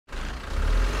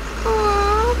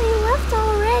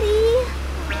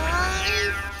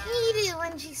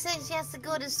has to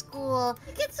go to school.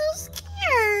 I get so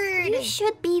scared. You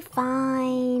should be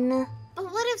fine. But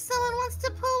what if someone wants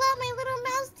to pull out my little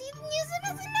mouse teeth and use them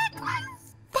as a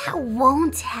necklace? That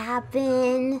won't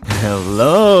happen.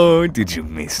 Hello, did you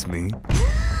miss me?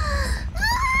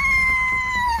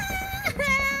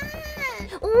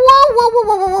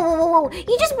 Whoa.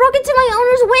 You just broke into my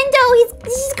owner's window.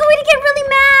 He's going to get really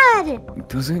mad.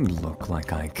 Doesn't look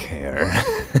like I care.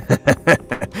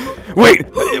 Wait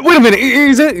a minute.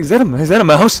 Is that a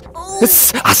mouse? Oh.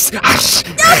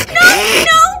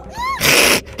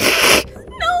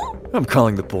 No. I'm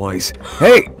calling the boys.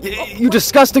 Hey, you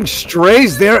disgusting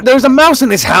strays. There's a mouse in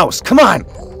this house. Come on.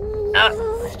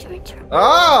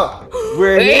 Oh,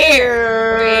 we're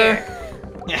here.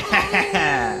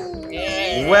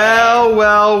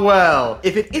 Well.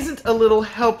 If it isn't a little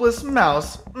helpless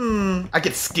mouse, I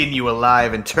could skin you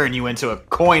alive and turn you into a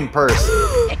coin purse.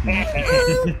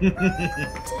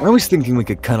 I was thinking we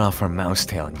could cut off her mouse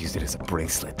tail and use it as a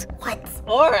bracelet. What?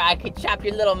 Or I could chop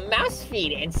your little mouse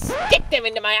feet and stick them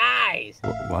into my eyes.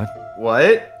 What?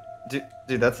 What? Dude,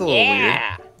 that's a little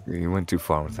weird. You went too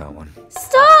far with that one.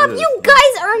 Stop! You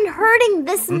guys aren't hurting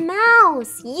this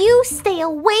mouse. You stay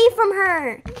away from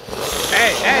her.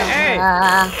 Hey!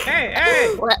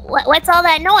 Hey! What's all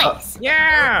that noise?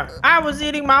 Yeah, I was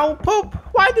eating my own poop.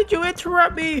 Why did you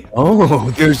interrupt me? Oh,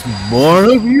 there's more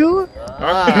of you?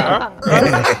 Oh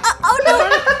no!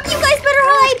 You guys better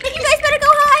hide! You guys better go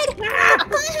hide!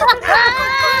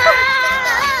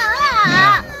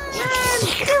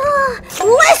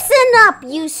 Listen up,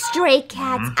 you stray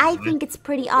cats. I think it's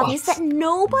pretty obvious that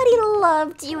nobody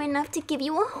loved you enough to give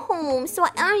you a home, so I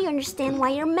already understand why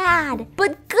you're mad.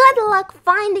 But good luck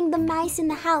finding the mice in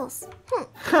the house.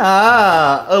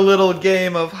 A little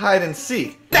game of hide and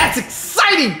seek. That's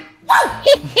exciting!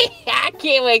 I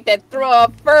can't wait to throw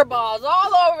up fur balls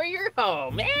all over your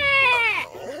home.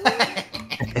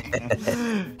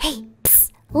 Hey,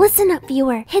 psst, listen up,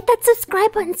 viewer. Hit that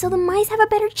subscribe button so the mice have a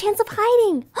better chance of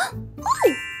hiding. Oh,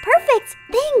 perfect.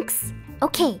 Thanks.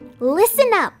 Okay,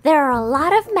 listen up. There are a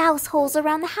lot of mouse holes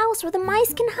around the house where the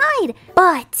mice can hide.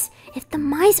 But if the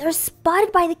mice are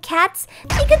spotted by the cats,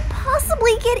 they could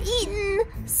possibly get eaten.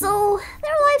 So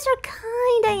their lives are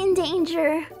kinda in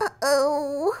danger.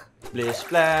 Uh-oh. Splish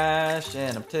splash,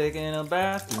 and I'm taking a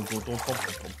bath. I'm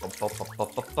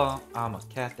a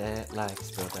cat that likes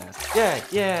to bath.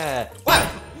 Yeah.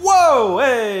 Whoa,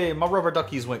 hey, my rubber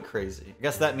duckies went crazy. I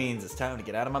guess that means it's time to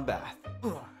get out of my bath.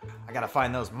 I gotta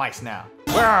find those mice now.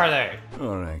 Where are they?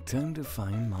 Alright, time to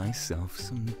find myself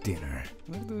some dinner.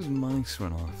 Where did those mice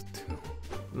run off to?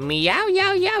 Meow,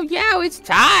 it's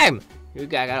time. You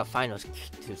gotta find those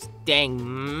dang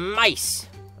mice.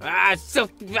 I'm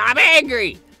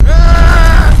angry.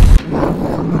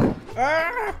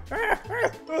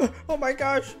 Oh my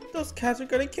gosh, those cats are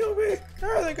gonna kill me.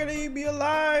 They're gonna eat me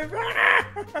alive. I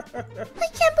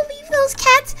can't believe those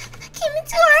cats came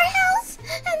into our house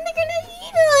and they're gonna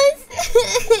eat us.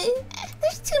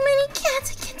 There's too many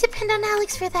cats. I can't depend on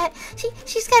Alex for that.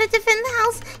 She's gotta defend the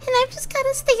house and I've just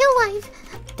gotta stay alive.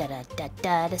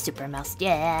 The super mouse,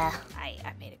 yeah.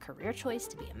 I made a career choice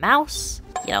to be a mouse.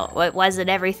 You know, it wasn't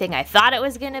everything I thought it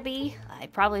was gonna be. I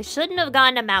probably shouldn't have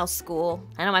gone to mouse school.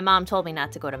 I know my mom told me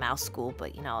not to go to mouse school,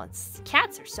 but you know,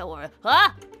 cats are so cats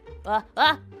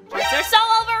are so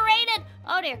overrated.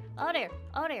 Oh dear.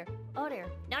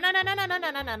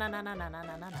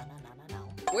 No.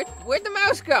 Where'd the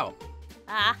mouse go?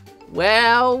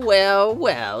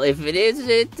 Well, if it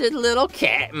isn't the little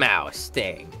cat mouse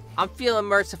thing. I'm feeling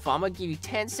merciful. I'm gonna give you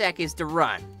 10 seconds to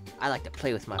run. I like to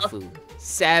play with my food.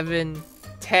 7,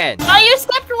 10. Oh, you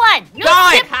skipped one! You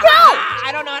skipped two!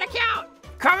 I don't know how to count!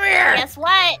 Come here! Guess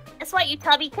what, you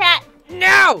tubby cat?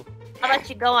 No! How about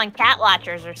you go on Cat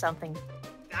Watchers or something?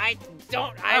 I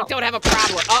don't have a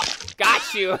problem. Oh,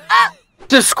 got you.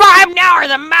 Subscribe now or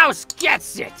the mouse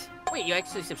gets it! Wait, you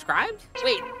actually subscribed?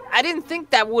 Wait, I didn't think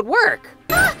that would work.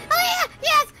 Oh yeah,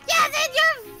 yes, in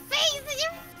your face,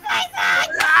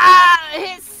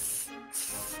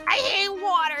 I hate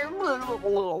water.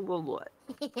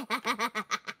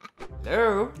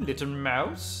 Hello, little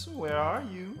mouse. Where are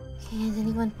you? Is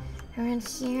anyone around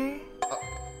here?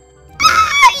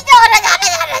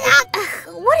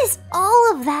 What is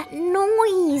all of that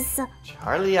noise?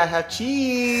 Charlie, I have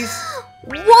cheese.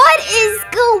 What is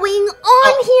going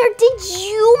on here? Did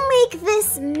you make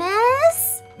this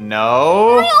mess?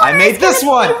 No, I made this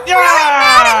one.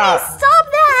 Stop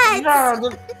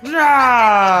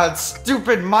that!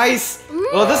 Stupid mice.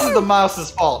 Well, this is the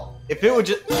mouse's fault. If it would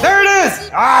just... There it is!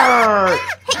 Arr!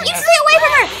 Hey, you stay away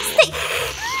from her! Stay...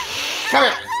 Come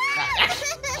here.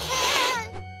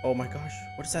 Oh my gosh,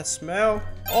 what is that smell?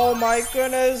 Oh my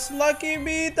goodness, lucky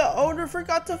me, the owner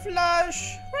forgot to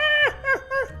flush.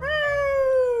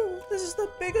 This is the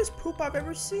biggest poop I've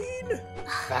ever seen.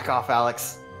 Back off,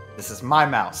 Alex. This is my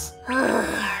mouse.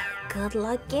 Good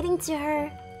luck getting to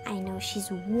her. I know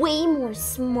she's way more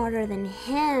smarter than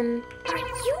him. Are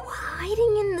you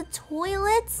hiding in the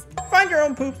toilets? Find your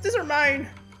own poops. These are mine.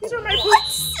 These are my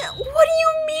poops. What do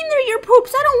you mean they're your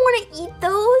poops? I don't want to eat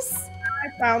those. I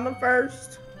found them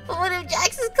first. What if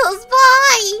Jax is close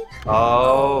by?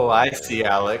 Oh, I see,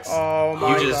 Alex. Oh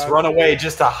my You just gosh. run away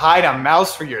just to hide a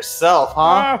mouse for yourself,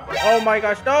 huh? Oh my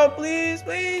gosh, no, please,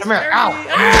 please. Come here. spare Ow. me.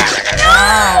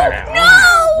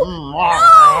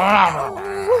 Oh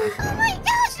my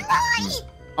gosh, Light!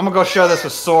 I'm gonna go share this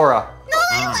with Sora. No,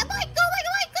 let go.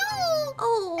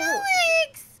 Oh.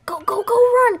 Alex! Go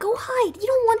run. Go hide. You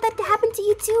don't want that to happen to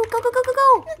you too. Go. Okay, I'll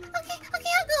go.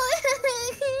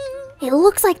 It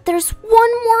looks like there's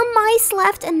one more mice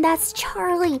left, and that's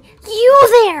Charlie. You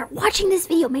there, watching this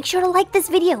video, make sure to like this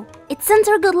video. It sends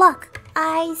her good luck.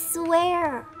 I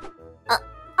swear.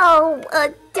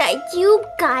 You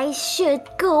guys should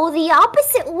go the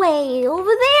opposite way, over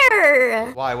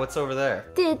there. Why? What's over there?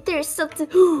 There's something.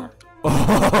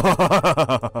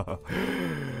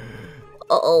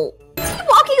 Uh-oh. Keep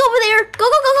walking over there. Go.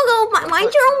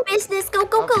 Mind your own business. Go.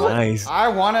 Nice. I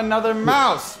want another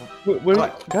mouse.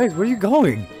 Guys, where are you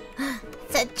going?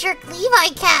 It's a jerk Levi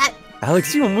cat.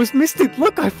 Alex, you almost missed it.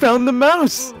 Look, I found the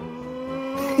mouse.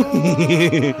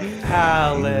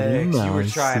 Alex, you were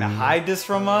trying to hide this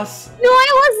from us? No, I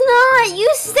was not. You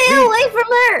stay away from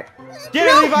her. Get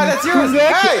it, Levi, that's yours.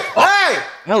 Hey!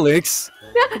 Alex,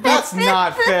 That's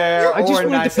not fair I just or wanted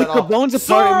nice to at pick the all. bones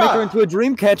apart and make her Sora! into a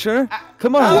dream catcher.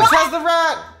 Come on. Alex has the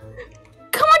rat!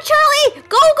 Come on, Charlie.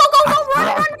 Go.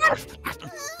 Run.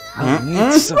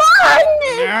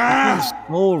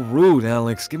 So rude,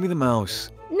 Alex. Give me the mouse.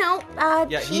 No,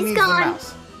 Yeah, he she's needs gone. the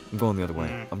mouse. I'm going the other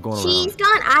way. I'm going She's around.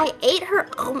 gone. I ate her.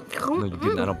 No, you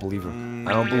didn't. I don't believe her. I don't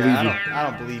Yeah, believe you. I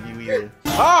don't believe you either.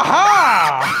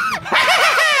 Aha!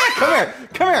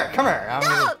 Come here. I'm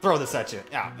gonna throw this at you.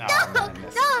 Yeah, no, I'm gonna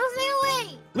miss. Stay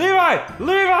away. Levi!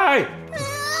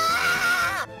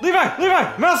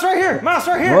 Mouse right here!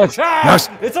 What? Ah, Mouse.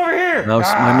 It's over here! Mouse,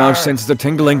 my mouse senses are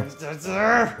tingling. Right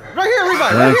here, Levi!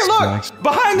 Right Nice, here, look! nice.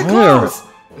 Behind the Where? clothes!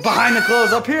 Behind the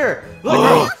clothes, up here!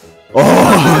 Look!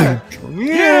 Oh, come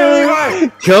Here, Levi!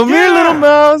 Come here, Yeah. little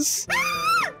mouse.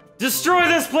 Destroy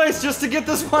this place just to get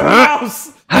this one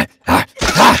mouse!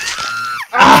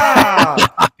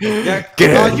 Yeah,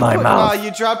 Get out of my mouth. You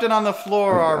dropped it on the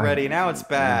floor already. Now it's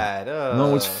bad.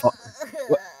 No, it's fine.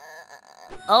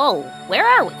 Oh, where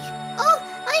are we? Oh,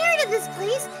 I heard of this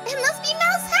place. It must be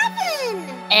Mouse Heaven.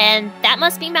 And that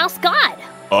must be Mouse God.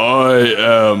 I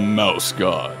am Mouse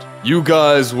God. You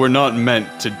guys were not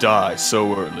meant to die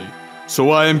so early. So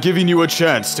I am giving you a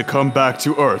chance to come back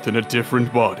to Earth in a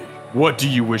different body. What do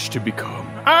you wish to become?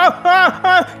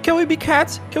 Can we be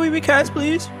cats? Can we be cats,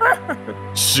 please?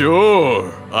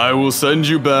 Sure, I will send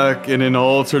you back in an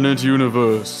alternate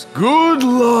universe. Good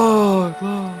luck.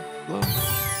 No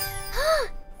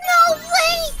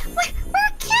way.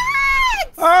 We're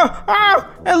cats.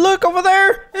 And look over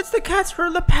there. It's the cats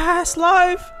from the past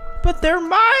life, but they're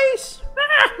mice.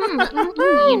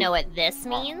 You know what this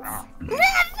means? Revenge.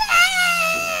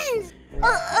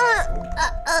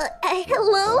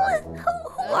 Hello?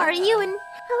 Who are you and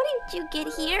how did you get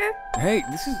here? Hey,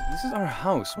 this is our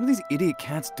house. What are these idiot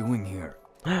cats doing here?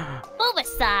 Move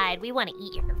aside. We want to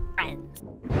eat your friends.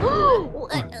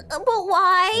 But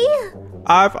why?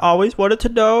 I've always wanted to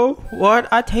know what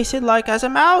I tasted like as a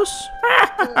mouse.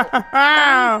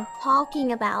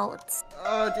 Talking about.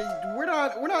 We're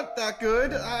not that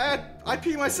good. I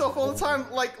pee myself all the time,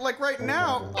 like right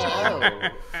now.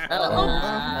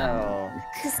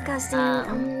 Disgusting.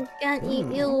 I'm gonna eat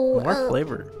you.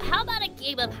 Flavor? How about a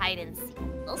game of hide and seek?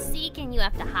 We'll seek and you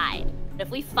have to hide. But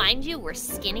if we find you, we're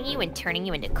skinning you and turning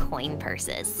you into coin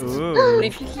purses. But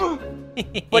if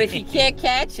you can't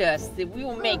catch us, then we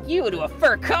will make you into a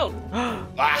fur coat.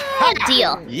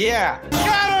 Deal. Yeah.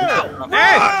 Got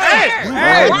her!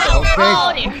 Hey!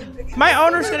 Oh, dear. My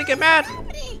owner's gonna get mad.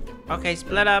 Okay,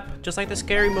 split up, just like the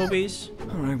scary movies.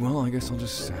 Alright, well, I guess I'll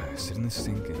just sit in the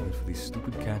sink and wait for these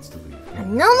stupid cats to leave.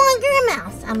 I'm no longer a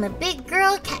mouse. I'm a big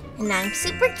girl cat, and I'm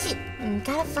super cute. And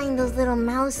gotta find those little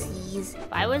mousies.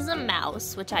 If I was a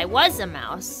mouse, which I was a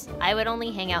mouse, I would only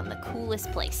hang out in the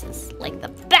coolest places, like the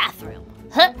bathroom.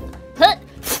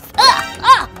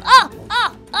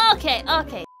 Okay.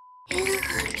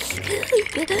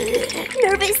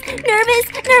 Nervous.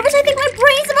 I think my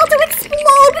brain's about to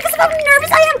explode because of how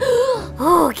nervous I am.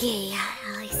 Okay,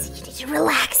 Alex, you need to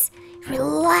relax.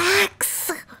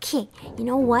 Relax. Okay, you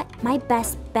know what? My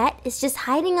best bet is just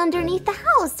hiding underneath the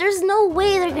house. There's no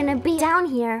way they're gonna be down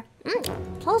here.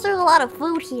 Plus, there's a lot of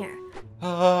food here.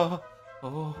 Oh,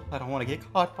 I don't want to get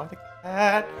caught by the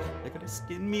cat. They're gonna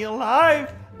skin me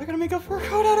alive. They're gonna make a fur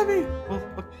coat out of me. Well,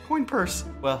 a coin purse.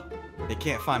 Well, they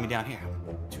can't find me down here.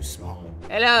 I'm too small.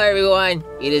 Hello, everyone.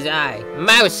 It is I,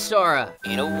 Mouse Sora.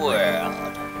 In a world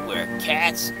where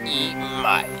cats eat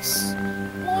mice.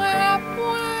 Wah,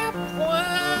 wah,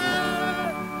 wah.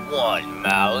 One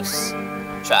mouse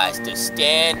tries to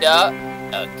stand up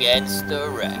against the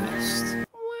rest.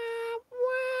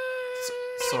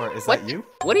 Sora, is What? that you?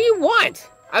 What do you want?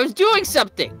 I was doing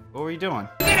something. What were you doing?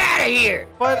 Get out of here.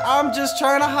 But I'm just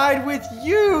trying to hide with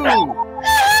you.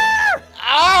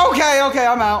 Okay,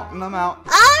 I'm out. I'm out.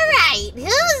 All right,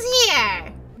 who's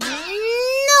here?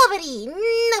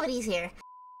 Nobody's here.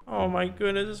 Oh my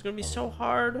goodness, it's gonna be so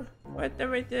hard. What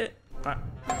the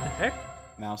heck?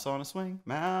 Mouse on a swing.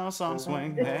 Mouse on a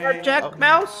swing. Is Hey. that Jack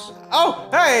Mouse? Oh,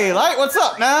 hey, Light, what's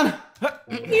up, man? What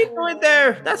are you doing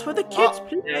there? That's where the kids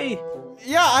play.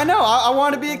 Yeah, I know. I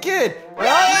want to be a kid. No,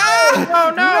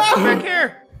 come back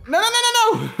here. No.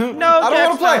 No, I don't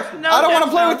want to Jack play. Mouse. No, I don't want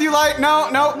to Jack play Mouse. with you, Light. No,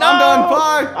 I'm done.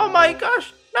 Bye. Oh my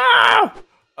gosh, no!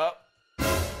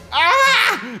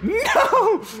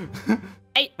 No.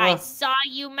 I saw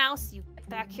you, Mouse. You get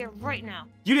back here right now.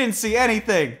 You didn't see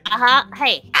anything.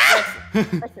 Hey,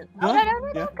 listen. No.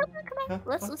 Yeah. Come on.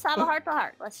 Let's have a heart to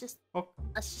heart. Let's just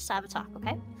have a talk,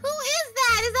 okay? Who is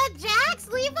that? Is that Jax,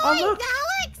 Levi, Oh, look.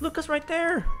 Alex? Look us right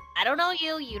there. I don't know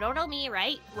you. You don't know me,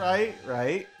 right? Right.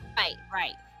 Right.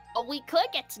 But we could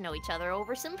get to know each other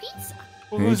over some pizza.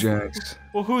 Well, Hey, Jax.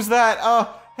 Well, who's that?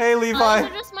 Hey, Levi. They're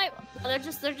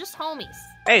just homies.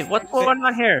 Hey, what's going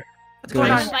on here? What's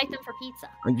going I'm Guys. on? gonna invite them for pizza.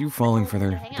 Are you falling for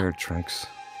their tricks?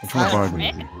 I'm trying to bargain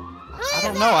with you. I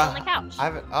don't know. On the couch. I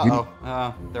haven't.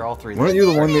 They're all three. Weren't you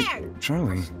the one that...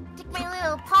 Charlie? Stick my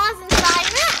little paws inside.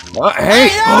 What? Hey!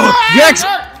 Jax!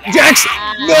 Jax!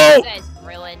 You No! guys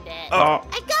ruined it. Oh,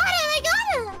 I got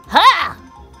him. Ha!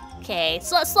 Okay,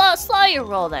 slow your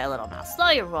roll there, little mouse. Slow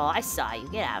your roll. I saw you.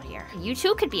 Get out here. You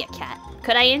too could be a cat.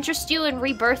 Could I interest you in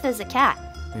rebirth as a cat?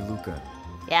 Hey, Luca.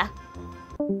 Yeah?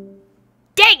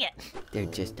 Dang it! They're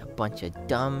just a bunch of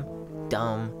dumb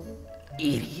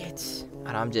idiots.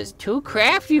 And I'm just too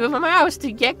crafty of a mouse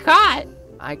to get caught.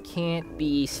 I can't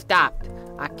be stopped.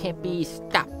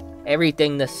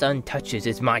 Everything the sun touches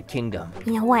is my kingdom.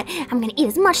 You know what? I'm gonna eat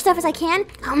as much stuff as I can.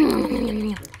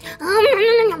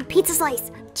 Pizza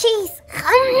slice, cheese.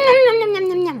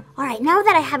 All right, now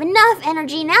that I have enough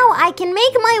energy, now I can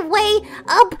make my way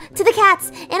up to the cats,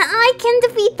 and I can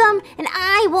defeat them, and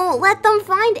I won't let them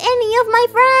find any of my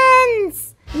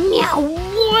friends. Now,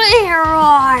 where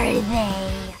are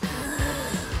they?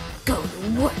 Go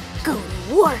to work, go to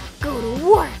work, go to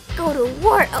work, go to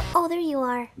work. Oh, there you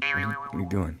are. What are you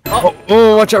doing? Oh,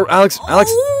 watch out, Alex! Alex!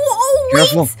 Oh, wait!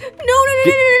 Careful. No.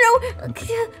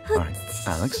 All right,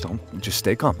 Alex, don't. Just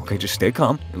stay calm, okay? Just stay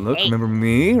calm. And look, Hey. remember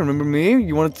me?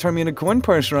 You wanted to turn me into a coin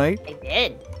purse, right? I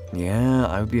did. Yeah,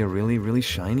 I would be a really, really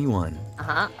shiny one.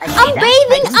 Uh-huh. I'm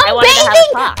bathing! I wanted to have a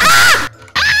talk.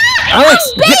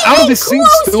 Alex, get out of this scene,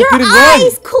 Close your stupid, and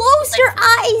eyes! run! Close your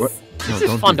eyes! What? No, This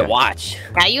don't is fun do to that. watch.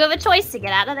 Now you have a choice to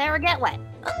get out of there or get wet.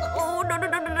 Oh, no.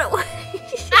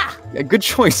 Yeah, good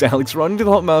choice, Alex. Run into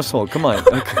the hot mouse hole. Come on.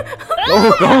 Okay.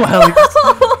 Go, Alex.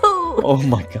 Oh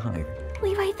my God.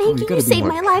 Levi, thank you you. gotta You be saved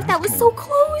more my life. That was so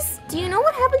close. Do you know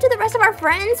what happened to the rest of our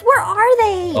friends? Where are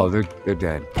they? Oh, they're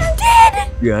dead. They're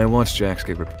dead! Yeah, I watched Jax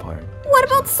get ripped apart. What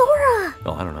about Sora?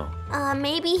 Oh, I don't know.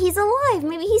 Maybe he's alive.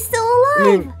 Maybe he's still I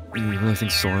alive. mean, you really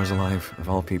think Sora's alive, of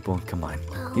all people? Come on.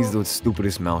 He's the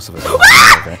stupidest mouse of us all.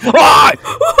 Ah!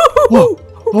 Whoa!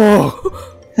 Whoa!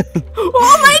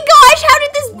 Oh my gosh, how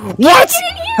did this What? get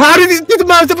in here? How did he get the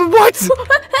mouse up? What?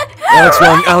 Alex,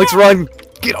 run! Alex, run!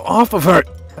 Get off of her!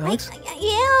 Alex?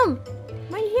 I am.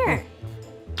 Right here.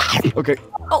 Okay.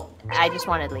 Oh, I just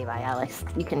wanted Levi, Alex.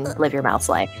 You can live your mouse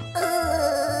life.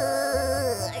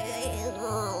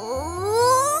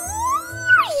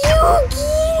 You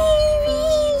kidding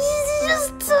me? You just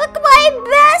took my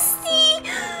bestie.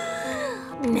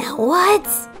 Now what?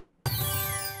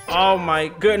 oh my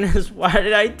goodness, why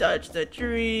did I touch the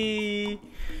tree?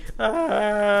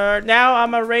 Now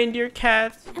I'm a reindeer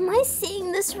cat. Am I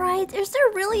seeing this right? Is there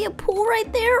really a pool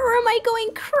right there, or am I going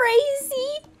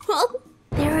crazy? Well,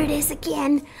 there it is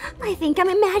again. I think I'm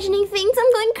imagining things.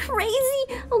 I'm going crazy.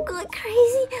 I'm going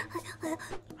crazy.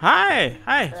 Hi.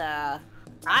 Hi.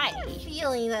 I have a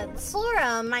feeling that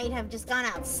Sora might have just gone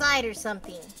outside or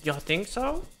something. Y'all think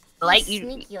so? Like you.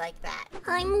 Sneaky like that.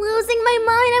 I'm losing my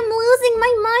mind. I'm losing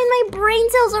my mind. My brain brain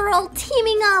cells are all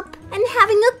teaming up and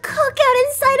having a cookout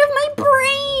inside of my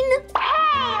brain.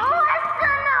 Hey,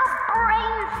 listen up,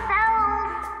 brain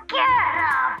cells. Get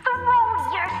up. Throw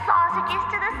your sausages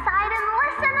to the side and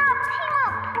listen up. Team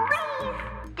up, please.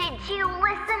 Did you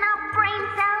listen up, brain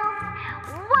cells?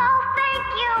 Well, thank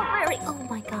you very... Oh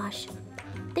my gosh.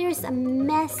 There's a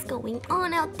mess going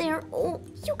on out there. Oh,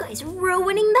 you guys are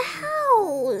ruining the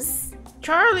house.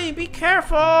 Charlie, be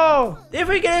careful. If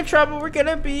we get in trouble, we're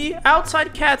gonna be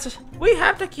outside cats. We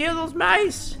have to kill those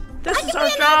mice. This is our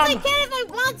job. I can be an outside cat if I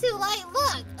want to. Like,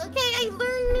 look, okay, I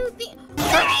learned new things.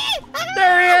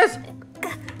 There he is.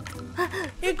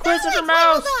 Inquisitor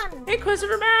Mouse.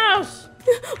 Inquisitor Mouse.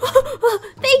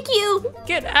 Thank you.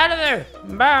 Get out of there.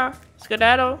 Bye.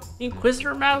 Skedaddle.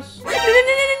 Inquisitor Mouse.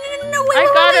 No, wait,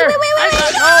 I got her. wait,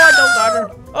 Oh, I don't got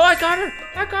her. Oh, I got her.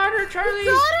 I got her, Charlie.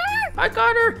 You got her? I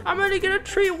got her. I'm gonna get a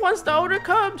treat once the owner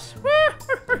comes.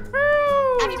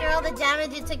 After all the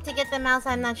damage it took to get the mouse,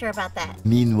 I'm not sure about that.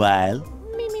 Meanwhile,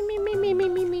 Me, me, me, me, me, me,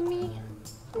 me, me, me.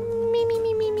 Me, me,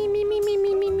 me, me, me, me, me, me,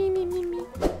 me, me, me, me, me.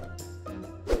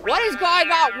 What is going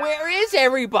on? Where is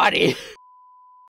everybody?